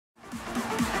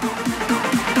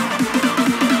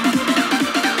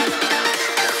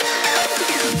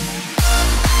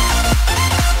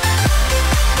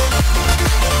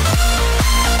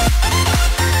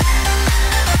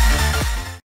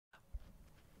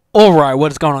Alright,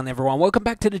 what is going on everyone? Welcome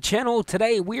back to the channel.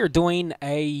 Today we are doing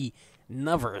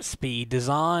another speed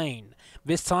design.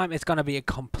 This time it's going to be a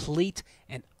complete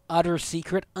and utter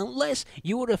secret unless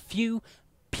you were the few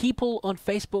people on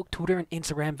Facebook, Twitter and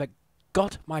Instagram that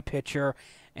got my picture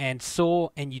and saw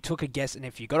and you took a guess, and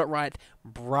if you got it right,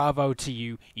 bravo to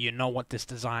you. You know what this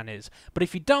design is. But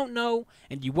if you don't know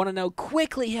and you want to know,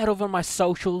 quickly head over to my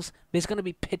socials. There's going to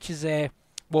be pictures there.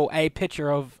 Well, a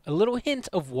picture of a little hint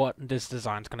of what this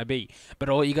design's going to be. But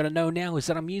all you got to know now is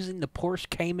that I'm using the Porsche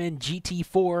Cayman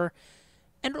GT4.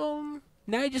 And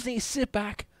now you just need to sit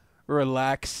back,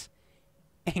 relax,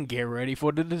 and get ready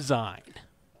for the design.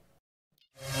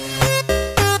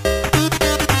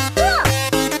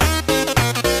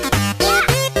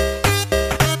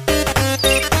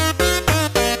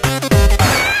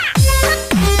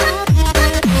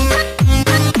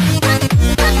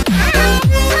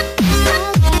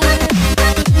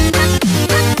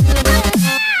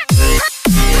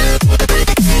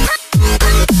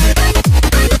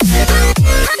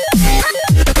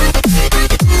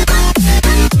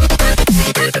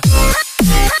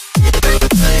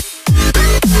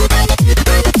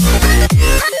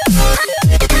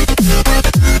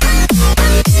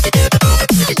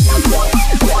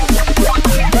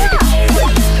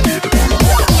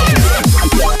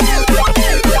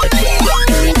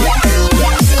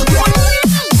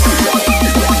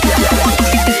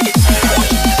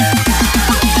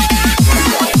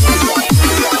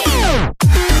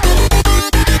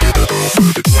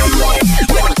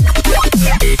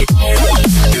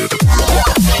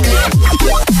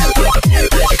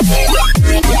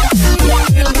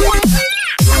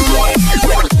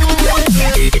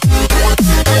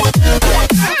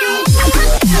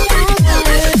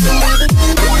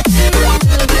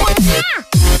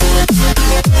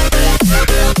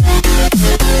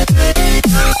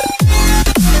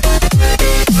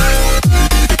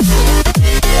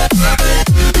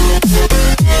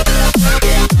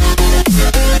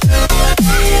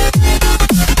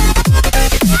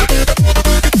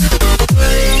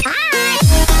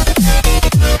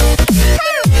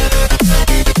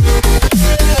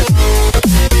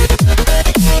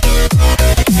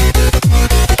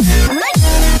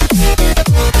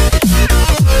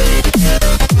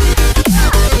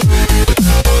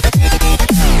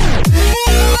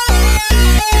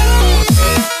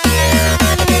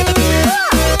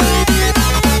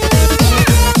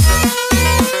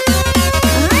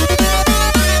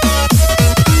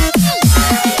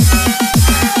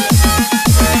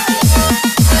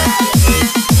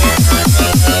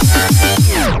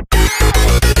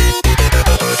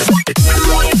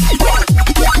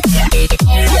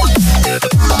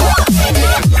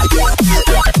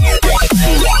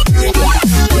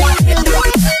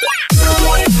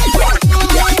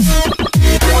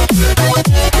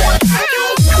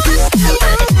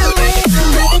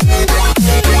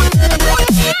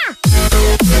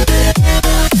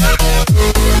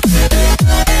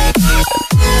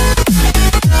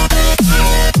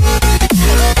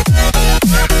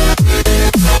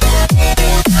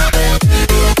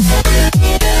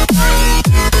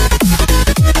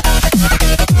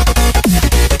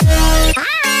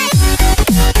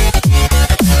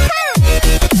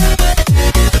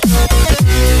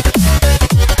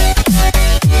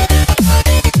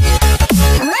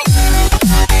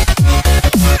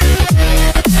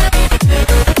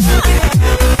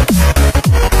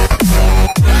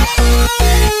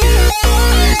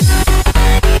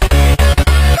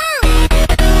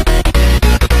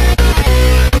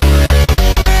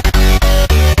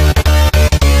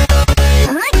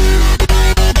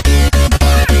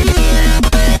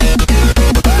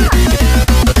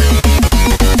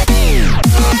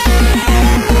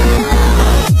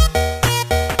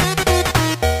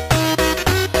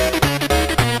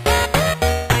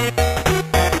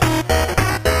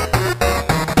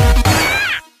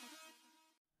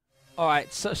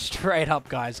 Alright, so straight up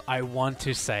guys, I want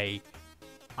to say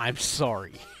I'm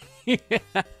sorry.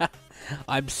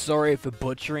 I'm sorry for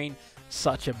butchering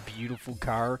such a beautiful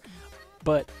car,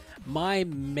 but my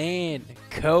man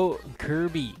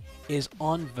Kirby is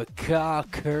on the car.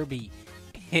 Kirby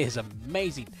is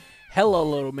amazing. Hello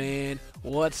little man,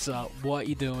 what's up, what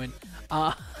you doing?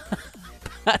 But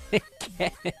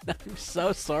again, I'm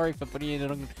so sorry for putting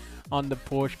it on the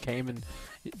Porsche Cayman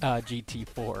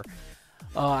GT4.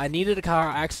 I needed a car.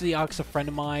 I actually asked a friend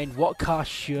of mine, what car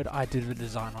should I do the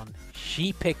design on?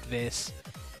 She picked this.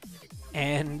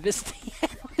 And this thing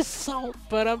was salt,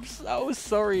 but I'm so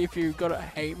sorry if you're gonna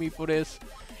hate me for this.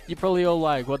 You're probably all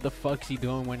like, what the fuck's he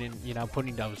doing when,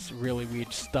 putting those really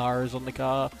weird stars on the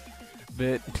car?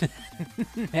 But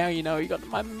now you know, you got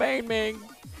my main man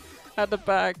at the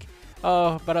back.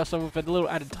 But also with a little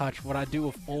added touch, what I do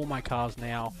with all my cars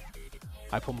now,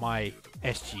 I put my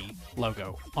SG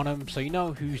logo on them, so you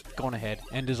know who's gone ahead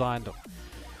and designed them.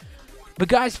 But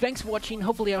guys, thanks for watching.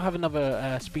 Hopefully I'll have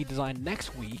another speed design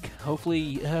next week.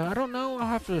 Hopefully, I don't know, I'll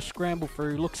have to scramble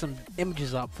through, look some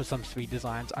images up for some speed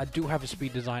designs. I do have a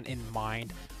speed design in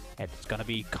mind, and it's gonna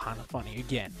be kind of funny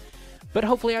again. But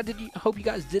hopefully hope you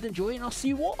guys did enjoy, and I'll see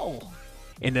you all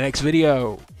in the next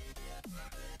video.